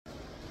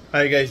How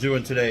you guys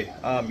doing today?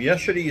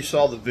 Yesterday you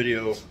saw the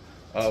video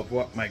of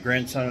what my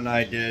grandson and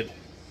I did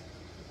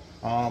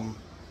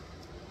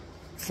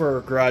for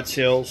garage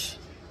sales,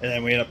 and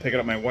then we ended up picking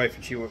up my wife,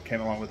 and she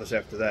came along with us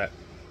after that.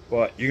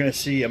 But you're gonna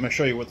see, I'm gonna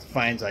show you what the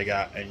finds I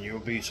got, and you'll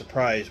be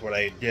surprised what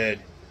I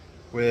did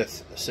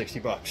with 60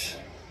 bucks.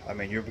 I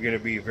mean, you're gonna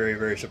be very,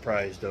 very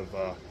surprised of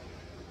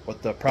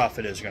what the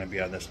profit is gonna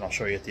be on this, and I'll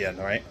show you at the end.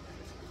 All right,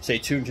 stay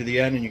tuned to the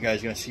end, and you guys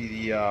are gonna see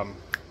the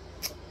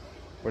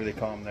what do they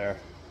call them there?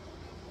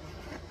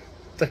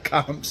 The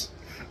comps.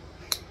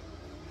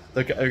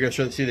 You're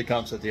gonna see the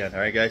comps at the end.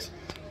 All right, guys.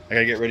 I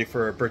gotta get ready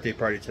for a birthday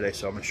party today,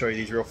 so I'm gonna show you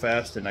these real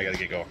fast, and I gotta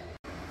get going.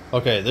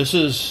 Okay, this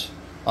is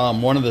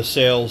one of the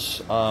sales.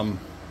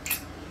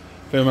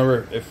 If you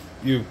remember, if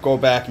you go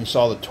back and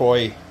saw the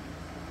toy,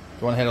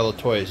 the one that had all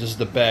the toys. This is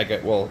the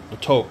bag, well, the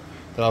tote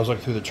that I was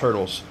looking through the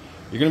turtles.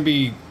 You're gonna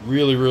be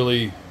really,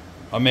 really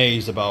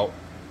amazed about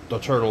the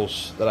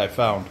turtles that I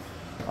found.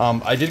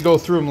 I did go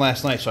through them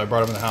last night, so I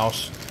brought them in the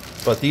house.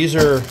 But these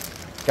are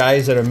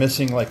guys that are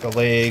missing like the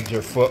legs or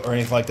foot or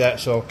anything like that,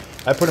 so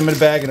I put them in a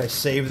bag and I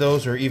save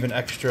those, or even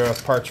extra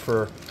parts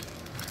for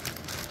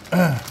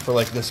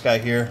like this guy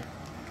here.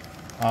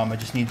 I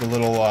just need the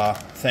little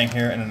thing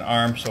here and an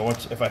arm, so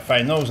if I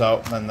find those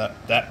out, then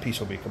that piece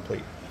will be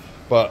complete.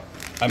 But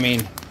I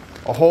mean,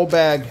 a whole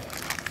bag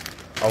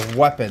of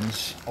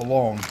weapons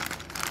alone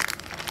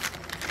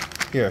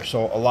here.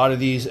 So a lot of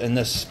these in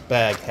this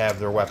bag have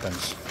their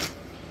weapons.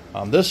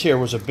 This here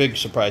was a big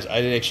surprise.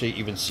 I didn't actually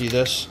even see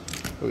this.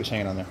 Oh, he's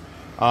hanging on there.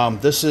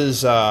 This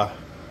is I'm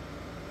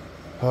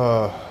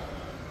gonna.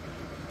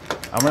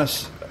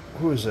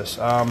 Who is this?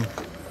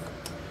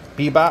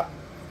 Bebop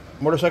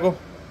motorcycle.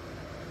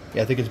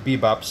 Yeah, I think it's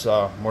Bebop's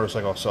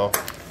motorcycle. So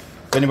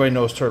if anybody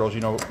knows turtles,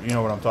 you know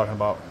what I'm talking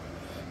about.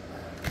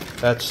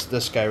 That's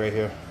this guy right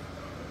here.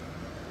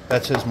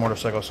 That's his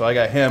motorcycle. So I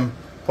got him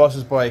plus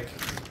his bike,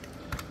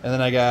 and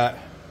then I got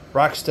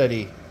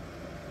Rocksteady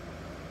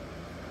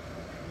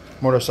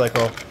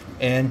motorcycle.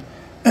 And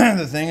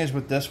the thing is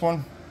with this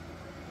one,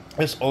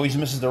 this always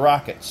misses the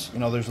rockets. You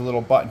know, there's a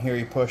little button here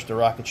you push, the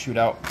rockets shoot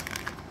out.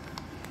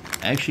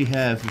 I actually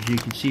have, as you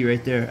can see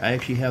right there, I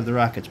actually have the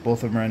rockets.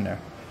 Both of them are in there.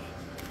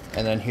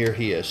 And then here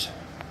he is.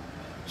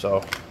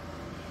 So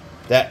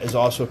that is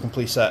also a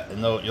complete set,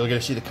 and you'll get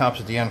to see the comps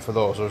at the end for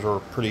those. Those were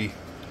pretty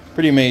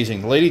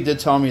amazing. The lady did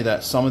tell me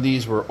that some of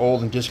these were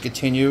old and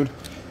discontinued,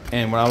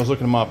 and when I was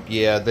looking them up,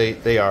 yeah,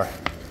 they are.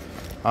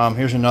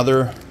 Here's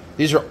another.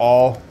 These are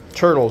all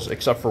turtles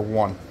except for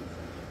one.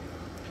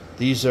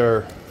 These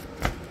are,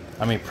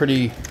 I mean,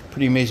 pretty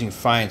amazing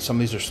finds.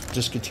 Some of these are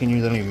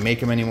discontinued; they don't even make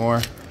them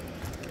anymore.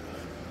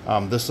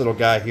 This little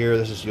guy here,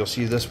 you'll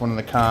see this one in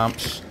the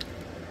comps.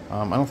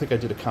 I don't think I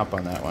did a comp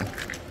on that one,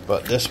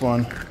 but this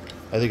one,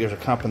 I think there's a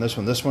comp on this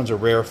one. This one's a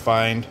rare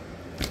find.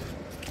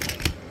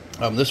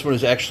 This one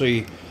is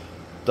actually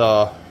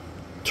the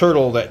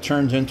turtle that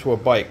turns into a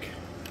bike.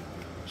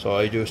 So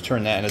all you do is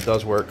turn that, and it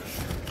does work.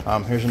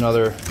 Here's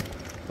another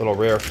little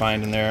rare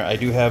find in there. I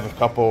do have a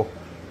couple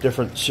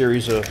different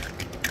series of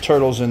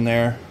turtles in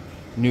there,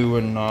 new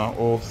and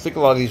old. I think a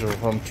lot of these are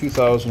from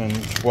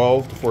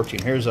 2012 to 14.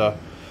 This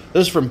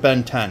is from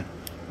Ben 10.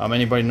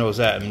 Anybody knows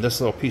that? And this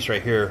little piece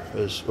right here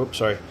is,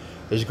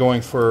 is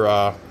going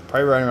for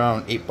probably right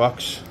around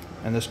 $8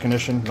 in this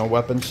condition, no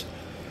weapons.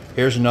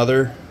 Here's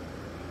another.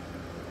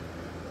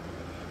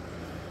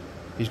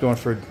 He's going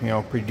for,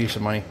 pretty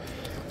decent money.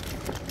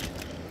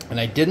 And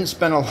I didn't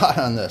spend a lot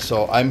on this,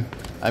 so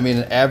I mean,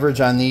 an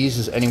average on these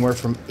is anywhere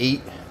from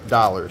 $8.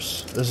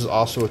 This is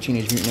also a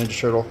Teenage Mutant Ninja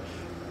Turtle.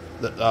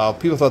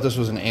 People thought this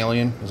was an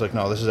alien. I was like,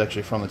 no, this is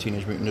actually from the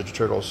Teenage Mutant Ninja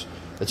Turtles.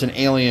 It's an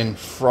alien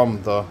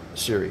from the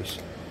series.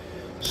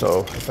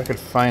 So if I could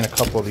find a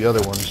couple of the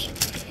other ones.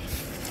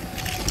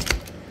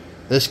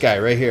 This guy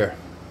right here.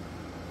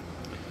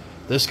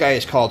 This guy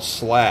is called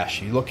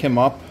Slash. You look him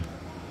up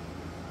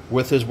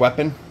with his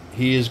weapon,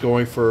 he is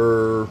going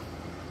for,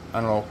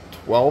 I don't know,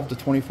 $12 to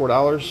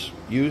 $24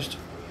 used.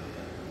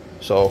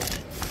 So,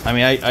 I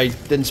mean, I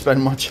didn't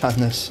spend much on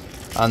this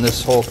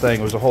whole thing.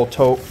 It was a whole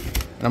tote.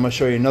 And I'm going to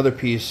show you another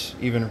piece,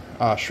 even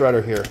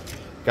Shredder here.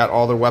 Got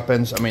all their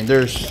weapons. I mean,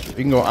 you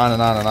can go on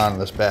and on and on in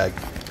this bag.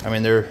 I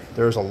mean,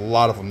 there's a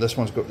lot of them.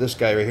 This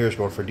guy right here is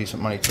going for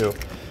decent money too.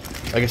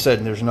 Like I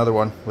said, there's another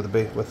one with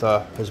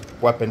his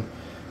weapon.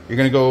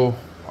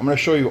 I'm gonna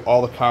show you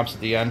all the comps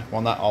at the end.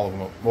 Well, not all of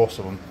them, most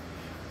of them.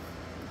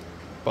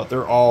 But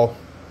they're all.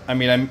 I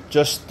mean, I'm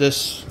just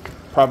this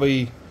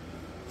probably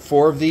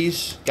 4 of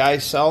these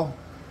guys sell.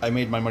 I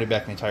made my money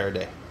back the entire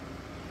day.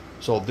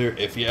 So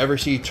if you ever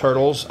see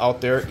turtles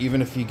out there,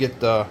 even if you get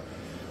the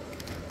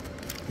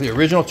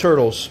original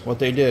turtles, what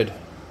they did,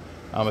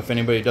 if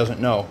anybody doesn't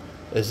know,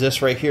 is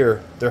this right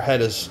here. Their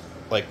head is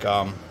like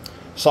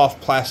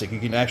soft plastic. You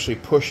can actually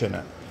push in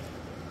it.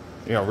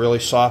 Really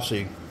soft.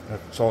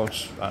 So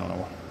I don't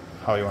know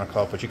how you want to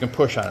call it, but you can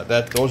push on it.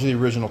 Those are the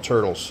original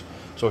turtles.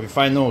 So if you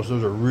find those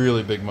are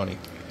really big money.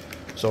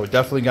 So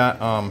definitely got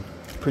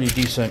pretty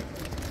decent.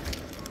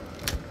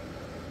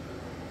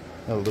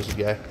 Oh, there's a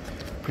guy.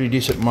 Pretty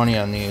decent money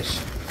on these.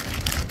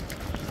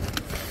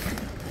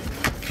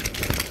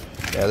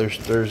 Yeah,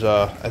 there's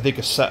I think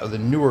a set of the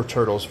newer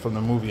Turtles from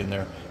the movie in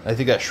there. I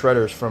think that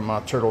Shredder's from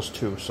Turtles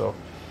 2. So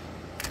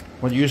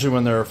usually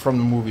when they're from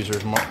the movies,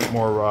 there's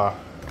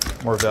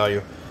more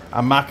value.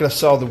 I'm not going to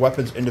sell the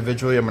weapons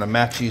individually. I'm going to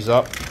match these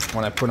up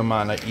when I put them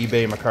on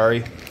eBay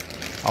Mercari.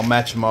 I'll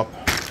match them up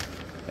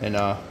and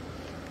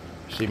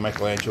see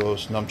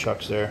Michelangelo's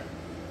nunchucks there,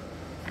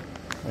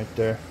 right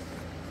there.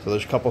 So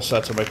there's a couple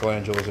sets of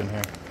Michelangelo's in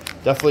here.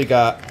 Definitely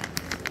got.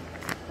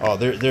 Oh,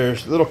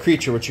 there's a little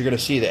creature which you're going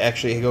to see that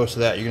actually goes to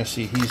that. You're going to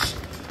see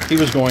he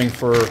was going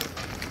for,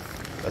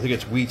 I think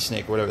it's weed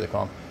snake or whatever they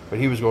call him, but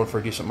he was going for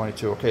decent money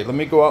too. Okay, let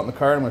me go out in the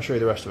car and I'm going to show you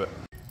the rest of it.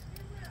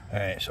 All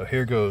right, so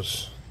here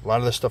goes. A lot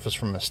of this stuff is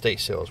from the estate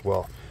sale as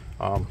well.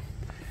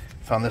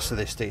 Found this at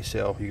the estate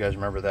sale. You guys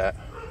remember that?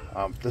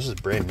 This is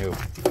brand new.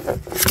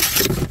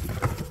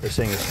 This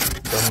thing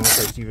doesn't look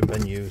like it's even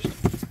been used.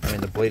 I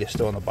mean, the blade is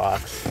still in the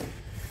box.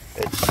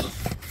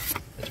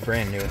 It's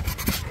brand new.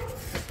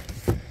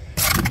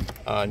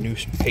 New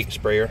paint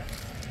sprayer.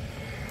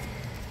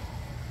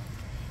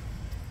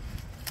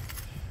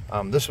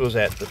 This was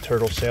at the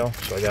turtle sale,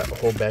 so I got a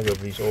whole bag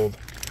of these old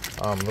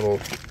little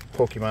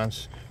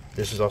Pokemons.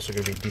 This is also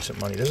going to be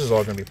decent money. This is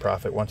all going to be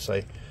profit once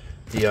the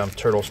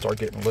turtles start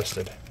getting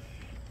listed.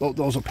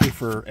 Those will pay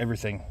for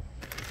everything.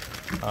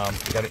 We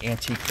got an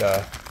antique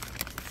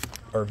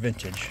or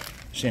vintage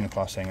Santa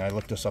Claus thing. I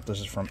looked this up. This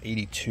is from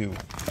 '82.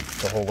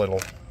 The whole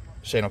little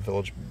Santa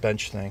Village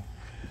bench thing.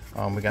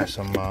 We got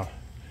some.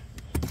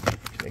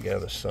 Get out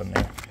of the sun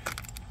there.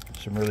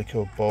 Some really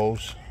cool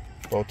bows,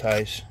 bow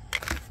ties.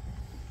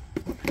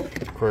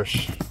 Of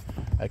course,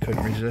 I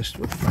couldn't resist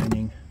with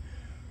finding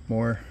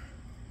more.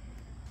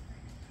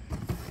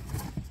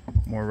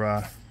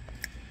 What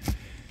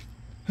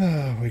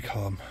do you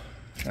call them?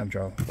 I'm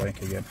drawing a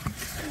blank again.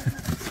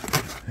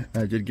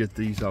 I did get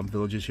these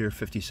villages here,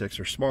 56.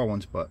 They're small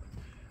ones, but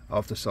I'll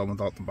have to sell them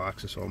without the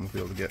boxes, so I'm gonna be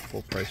able to get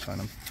full price on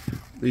them.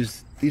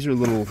 These are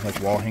little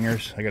like wall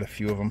hangers. I got a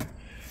few of them.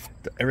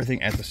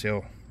 Everything at the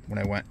sale when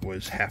I went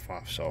was half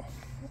off, so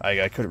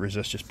I couldn't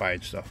resist just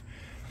buying stuff.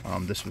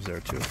 This was there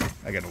too.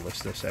 I gotta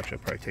list this. Actually,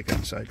 I'll probably take it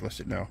inside, list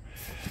it now.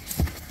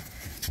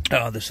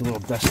 This little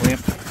desk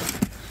lamp.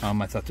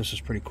 I thought this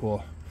was pretty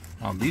cool.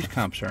 These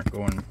comps aren't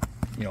going,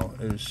 you know,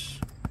 as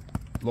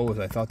low as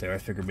I thought they were. I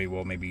figured maybe,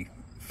 well, maybe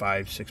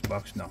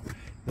 $5-6. No,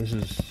 this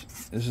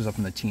is up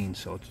in the teens,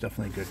 so it's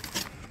definitely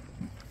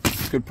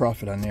good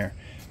profit on there.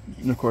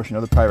 And of course,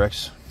 another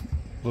Pyrex,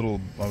 little,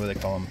 what do they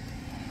call them?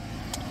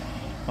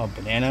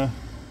 Banana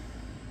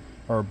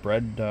or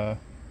bread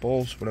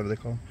bowls, whatever they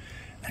call them.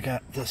 I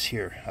got this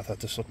here. I thought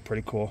this looked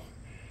pretty cool.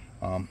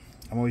 I'm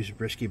always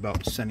risky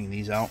about sending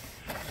these out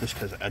just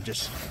because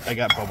I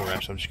got bubble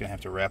wrap, so I'm just gonna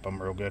have to wrap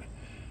them real good.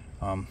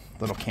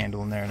 Little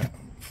candle in there and it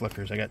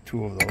flickers. I got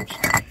 2 of those.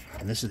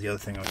 And this is the other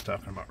thing I was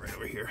talking about right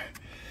over here.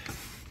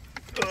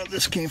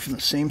 This came from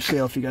the same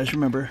sale, if you guys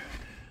remember.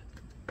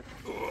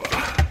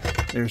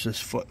 There's this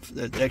foot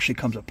that actually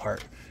comes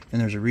apart,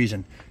 and there's a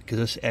reason, because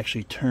this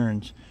actually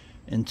turns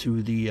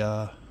into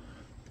the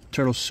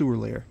turtle sewer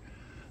layer.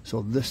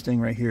 So this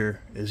thing right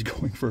here is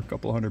going for a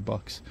couple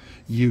 $100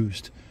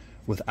 used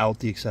without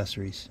the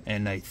accessories,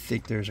 and I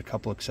think there's a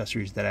couple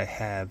accessories that I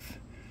have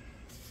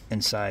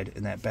inside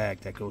in that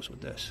bag that goes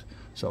with this.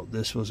 So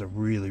this was a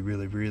really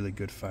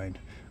good find.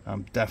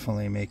 I'm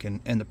definitely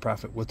making the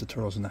profit with the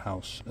turtles in the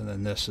house, and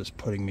then this is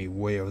putting me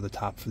way over the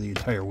top for the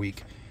entire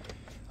week.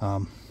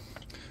 From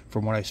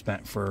what I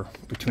spent for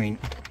between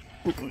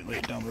let me lay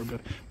it down a little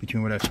bit,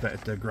 between what I spent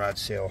at the garage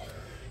sale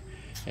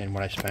and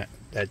what I spent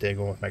that day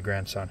going with my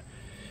grandson.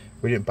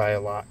 We didn't buy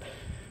a lot,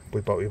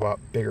 we bought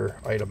bigger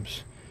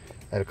items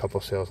at a couple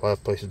of sales. A lot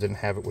of places didn't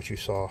have it, which you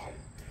saw.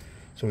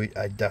 So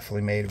I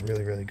definitely made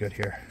really good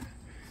here.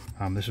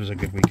 This was a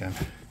good weekend.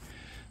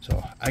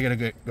 So I gotta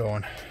get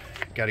going,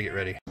 gotta get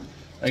ready.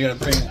 I gotta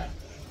bring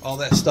all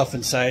that stuff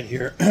inside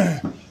here.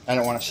 I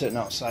don't want to sit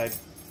outside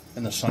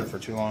in the sun for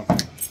too long.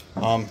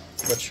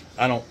 Which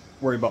I don't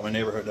worry about my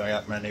neighborhood.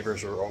 My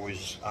neighbors are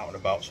always out and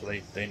about, so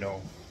they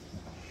know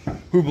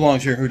who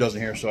belongs here and who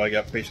doesn't here. So I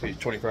got basically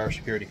 24-hour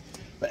security.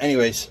 But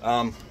anyways,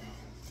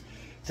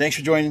 thanks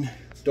for joining.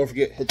 Don't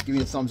forget, give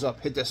me a thumbs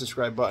up, hit that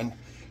subscribe button.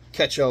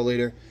 Catch y'all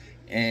later,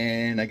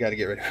 and I gotta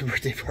get ready for my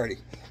birthday party.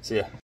 See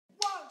ya.